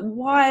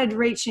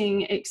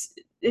wide-reaching.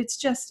 It's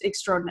just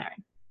extraordinary.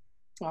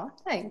 Oh,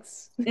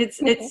 thanks.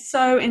 It's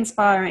so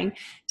inspiring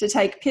to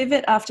take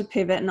pivot after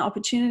pivot and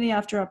opportunity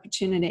after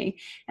opportunity,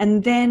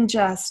 and then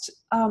just,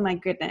 oh my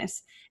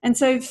goodness. And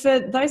so for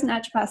those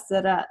naturopaths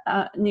that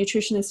are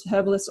nutritionists,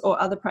 herbalists,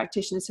 or other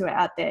practitioners who are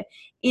out there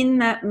in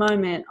that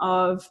moment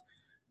of,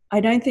 I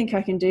don't think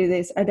I can do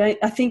this. I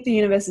think the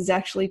universe is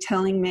actually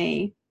telling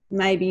me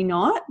maybe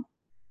not.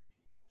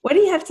 What do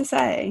you have to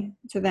say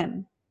to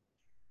them?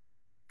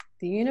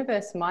 The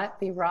universe might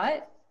be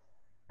right,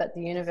 but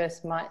the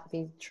universe might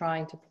be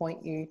trying to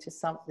point you to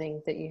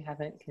something that you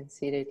haven't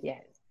considered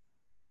yet.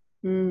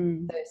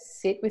 So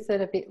sit with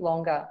it a bit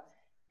longer.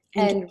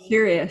 And get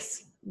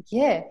curious.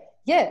 Yeah.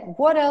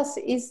 What else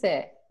is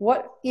there?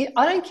 I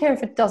don't care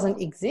if it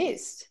doesn't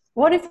exist.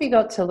 What have you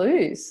got to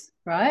lose,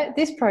 right?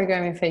 This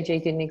program in Fiji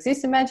didn't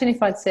exist. Imagine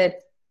if I'd said,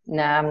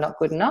 nah, I'm not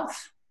good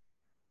enough,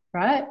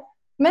 right?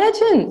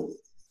 Imagine,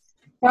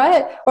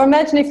 right? Or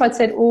imagine if I'd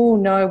said, oh,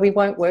 no, we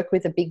won't work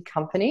with a big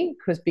company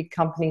because big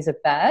companies are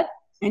bad.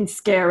 And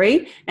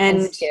scary.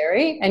 And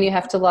scary. And you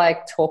have to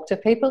like talk to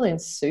people in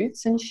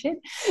suits and shit,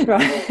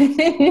 right?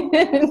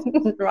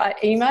 Write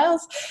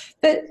emails.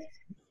 But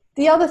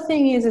the other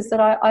thing is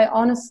that I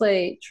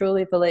honestly,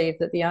 truly believe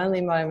that the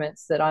only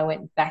moments that I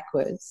went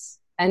backwards,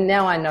 and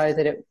now I know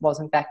that it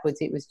wasn't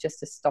backwards, it was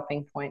just a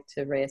stopping point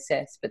to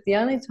reassess. But the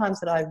only times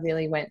that I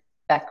really went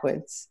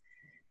backwards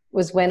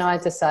was when I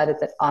decided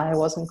that I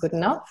wasn't good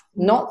enough.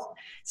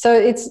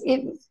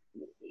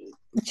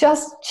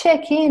 Just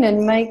check in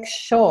and make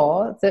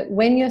sure that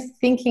when you're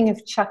thinking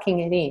of chucking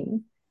it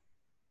in,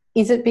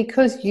 is it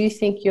because you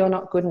think you're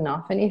not good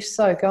enough? And if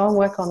so, go and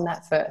work on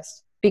that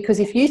first. Because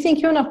if you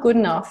think you're not good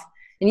enough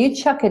and you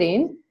chuck it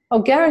in,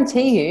 I'll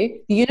guarantee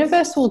you the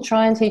universe will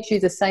try and teach you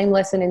the same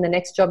lesson in the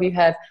next job you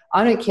have.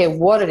 I don't care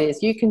what it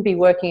is. You can be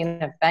working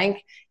in a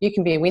bank. You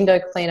can be a window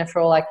cleaner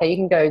for all I care. You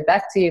can go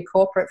back to your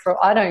corporate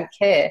I don't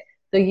care.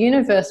 The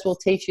universe will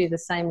teach you the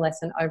same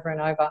lesson over and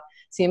over.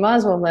 So you might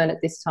as well learn it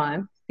this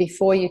time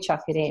before you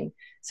chuck it in.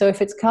 So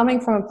if it's coming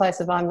from a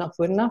place of I'm not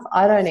good enough,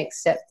 I don't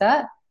accept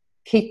that.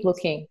 Keep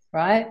looking,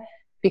 right?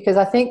 Because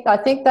I think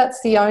that's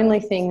the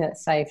only thing that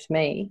saved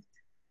me,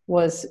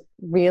 was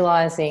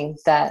realizing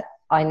that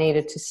I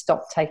needed to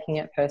stop taking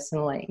it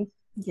personally.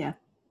 Yeah.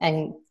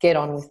 And get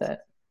on with it.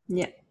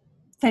 Yeah.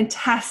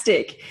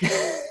 Fantastic.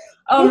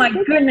 Oh my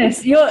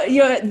goodness.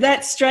 You're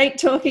that straight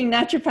talking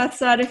naturopath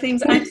side of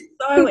things. I'm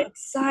so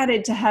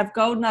excited to have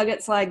gold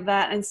nuggets like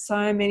that and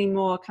so many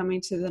more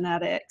coming to the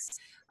NatX.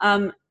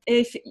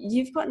 If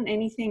you've gotten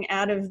anything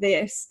out of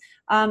this,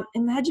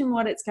 imagine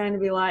what it's going to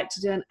be like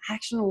to do an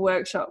actionable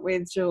workshop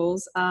with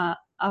Jules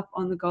up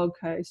on the Gold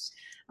Coast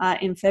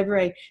in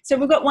February. So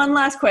we've got one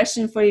last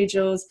question for you,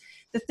 Jules.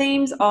 The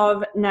themes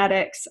of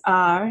NatX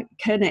are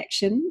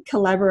connection,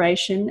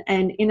 collaboration,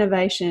 and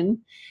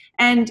innovation.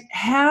 And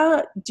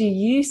how do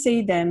you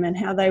see them and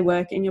how they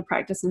work in your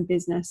practice and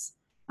business?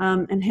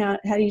 And how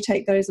do you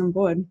take those on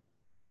board?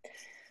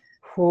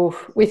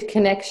 With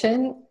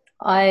connection,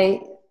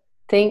 I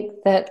think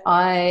that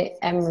I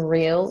am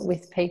real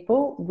with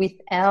people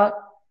without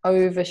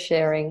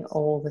oversharing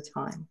all the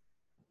time.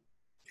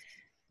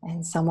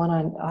 And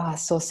I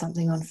saw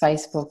something on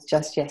Facebook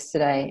just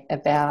yesterday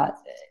about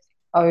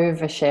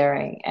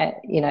oversharing,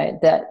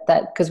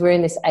 that because we're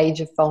in this age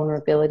of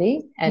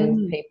vulnerability,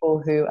 and people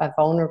who are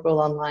vulnerable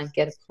online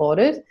get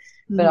applauded.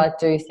 But I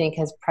do think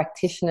as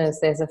practitioners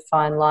there's a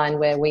fine line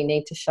where we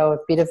need to show a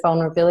bit of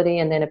vulnerability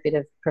and then a bit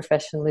of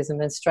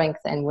professionalism and strength,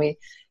 and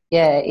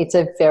it's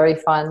a very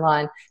fine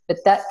line. But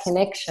that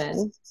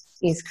connection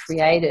is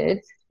created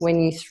when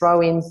you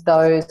throw in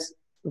those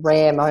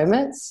rare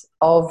moments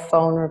of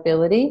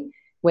vulnerability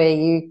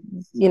where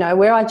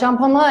where I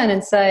jump online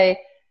and say,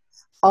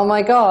 oh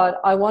my God,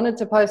 I wanted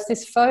to post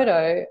this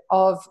photo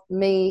of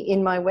me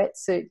in my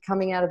wetsuit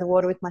coming out of the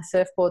water with my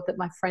surfboard that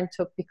my friend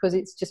took because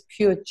it's just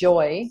pure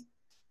joy,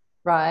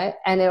 right?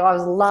 And I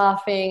was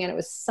laughing and it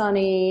was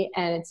sunny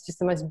and it's just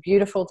the most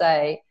beautiful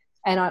day.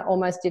 And I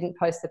almost didn't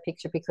post the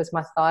picture because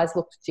my thighs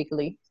looked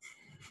jiggly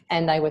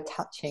and they were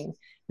touching. And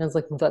I was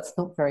like, well, that's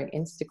not very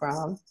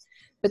Instagram.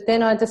 But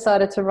then I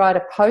decided to write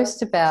a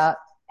post about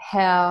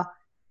how,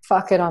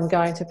 fuck it, I'm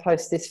going to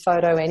post this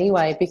photo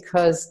anyway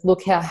because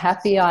look how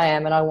happy I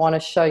am and I want to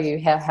show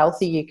you how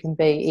healthy you can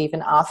be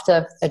even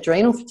after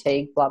adrenal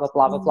fatigue, blah, blah,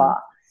 blah, blah, blah.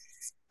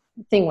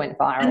 The thing went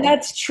viral. And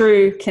that's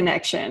true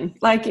connection.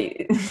 Like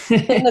and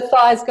the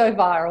thighs go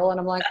viral and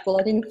I'm like, well,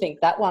 I didn't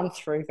think that one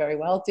through very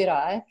well, did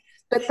I?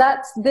 But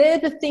they're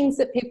the things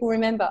that people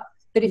remember.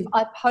 But if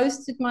I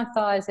posted my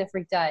thighs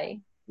every day,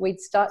 we'd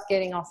start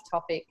getting off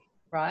topic,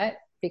 right?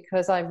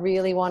 Because I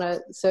really want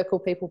to circle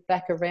people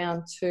back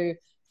around to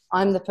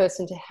I'm the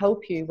person to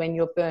help you when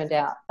you're burned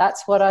out.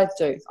 That's what I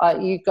do.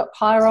 You've got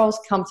pyrroles,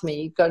 come to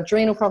me. You've got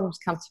adrenal problems,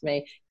 come to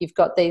me. You've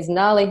got these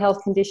gnarly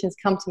health conditions,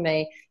 come to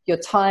me. You're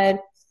tired,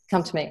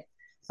 come to me,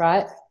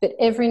 right? But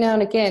every now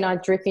and again, I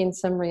drip in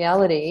some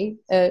reality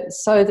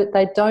so that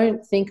they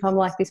don't think I'm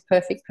like this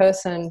perfect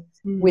person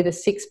with a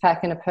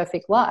six-pack and a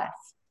perfect life,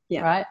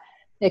 right?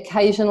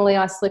 Occasionally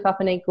I slip up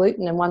and eat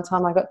gluten, and one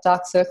time I got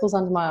dark circles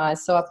under my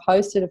eyes. So I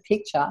posted a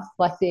picture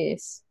like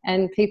this,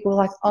 and people were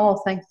like,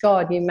 oh, thank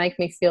God, you make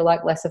me feel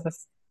like less of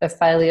a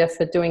failure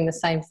for doing the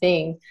same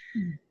thing,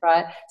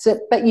 right? So,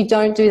 but you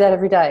don't do that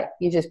every day.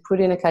 You just put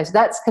in a case.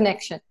 That's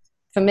connection.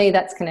 For me,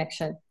 that's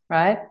connection,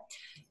 right?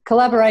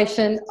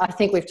 Collaboration, I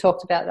think we've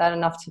talked about that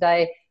enough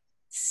today.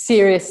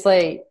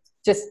 Seriously,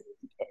 just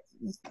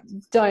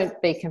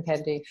don't be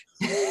competitive.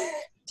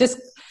 Just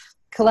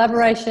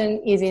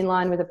collaboration is in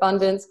line with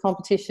abundance.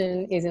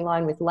 Competition is in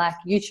line with lack.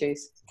 You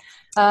choose.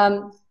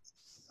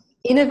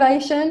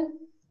 Innovation,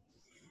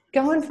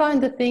 go and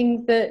find the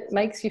thing that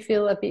makes you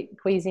feel a bit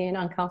queasy and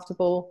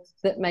uncomfortable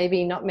that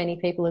maybe not many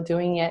people are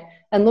doing yet,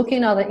 and look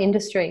in other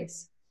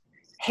industries.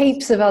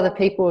 Heaps of other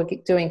people are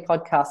doing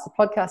podcasts. The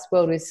podcast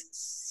world is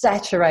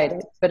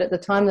saturated, but at the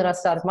time that I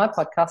started my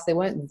podcast, there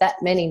weren't that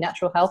many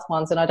natural health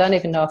ones, and I don't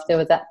even know if there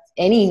were that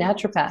any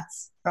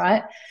naturopaths,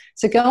 right?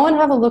 So go and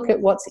have a look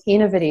at what's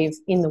innovative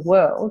in the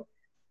world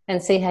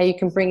and see how you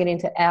can bring it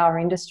into our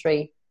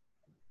industry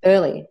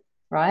early,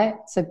 right?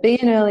 So be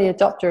an early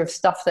adopter of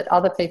stuff that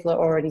other people are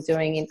already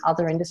doing in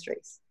other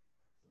industries.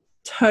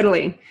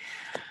 Totally.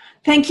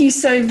 Thank you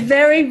so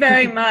very,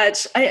 very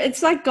much.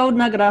 It's like gold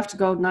nugget after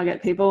gold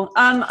nugget, people.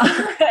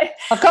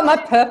 I've got my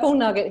purple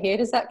nugget here.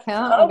 Does that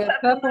count? I've got a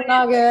purple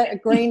nugget, a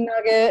green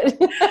nugget.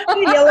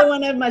 The yellow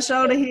one over my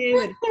shoulder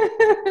here.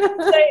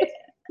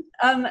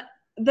 So,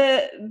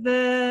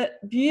 the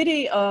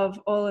beauty of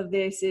all of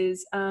this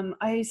is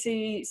I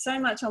see so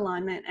much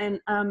alignment, and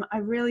I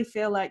really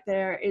feel like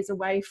there is a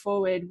way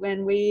forward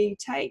when we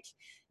take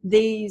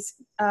these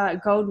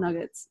gold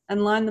nuggets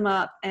and line them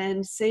up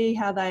and see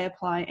how they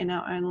apply in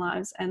our own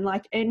lives. And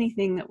like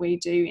anything that we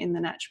do in the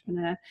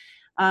Naturepreneur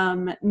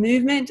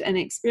movement and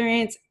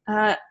experience,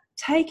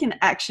 take an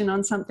action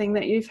on something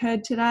that you've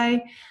heard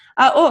today,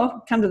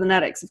 or come to the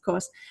NatX, of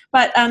course,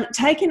 but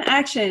take an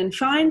action,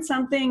 find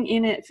something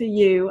in it for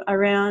you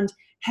around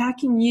how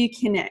can you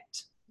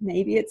connect.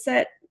 Maybe it's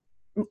that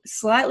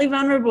slightly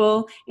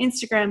vulnerable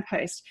Instagram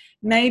post.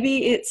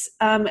 Maybe it's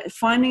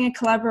finding a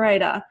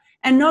collaborator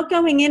and not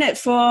going in it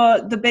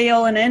for the be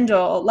all and end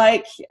all.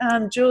 Like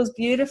Jules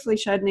beautifully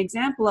showed an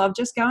example of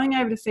just going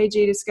over to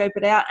Fiji to scope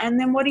it out. And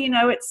then what do you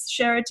know, it's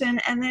Sheraton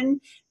and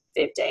then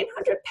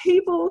 1,500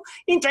 people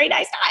in 3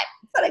 days' time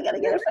that are going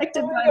to get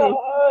affected by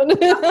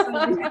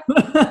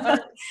this.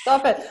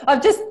 Stop it.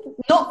 I've just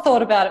not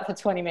thought about it for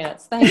 20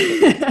 minutes. Thank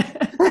you.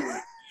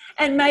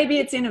 And maybe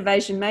it's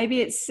innovation. Maybe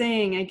it's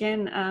seeing,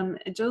 again,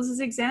 Jules's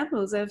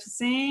examples of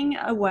seeing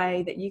a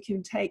way that you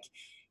can take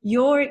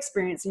your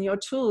experience and your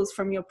tools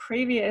from your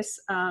previous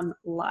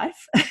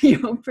life,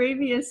 your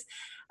previous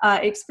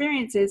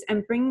experiences,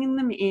 and bringing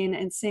them in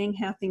and seeing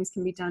how things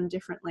can be done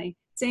differently,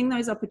 seeing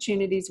those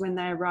opportunities when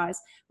they arise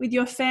with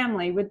your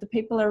family, with the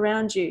people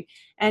around you,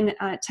 and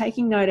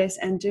taking notice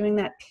and doing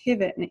that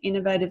pivot and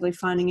innovatively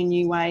finding a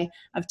new way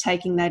of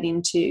taking that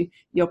into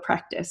your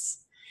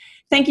practice.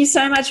 Thank you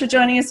so much for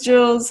joining us,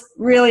 Jules.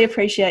 Really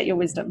appreciate your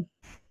wisdom.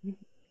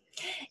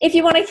 If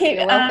you want to keep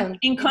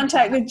in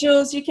contact with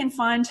Jules, you can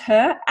find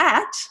her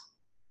at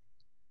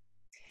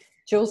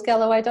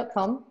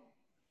julesgalloway.com,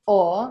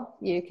 or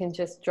you can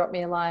just drop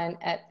me a line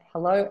at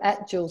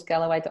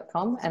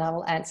hello@julesgalloway.com and I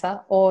will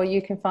answer, or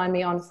you can find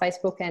me on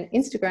Facebook and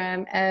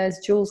Instagram as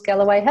Jules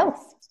Galloway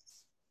Health.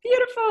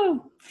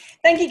 Beautiful.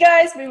 Thank you,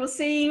 guys. We will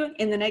see you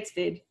in the next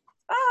vid.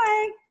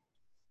 Bye.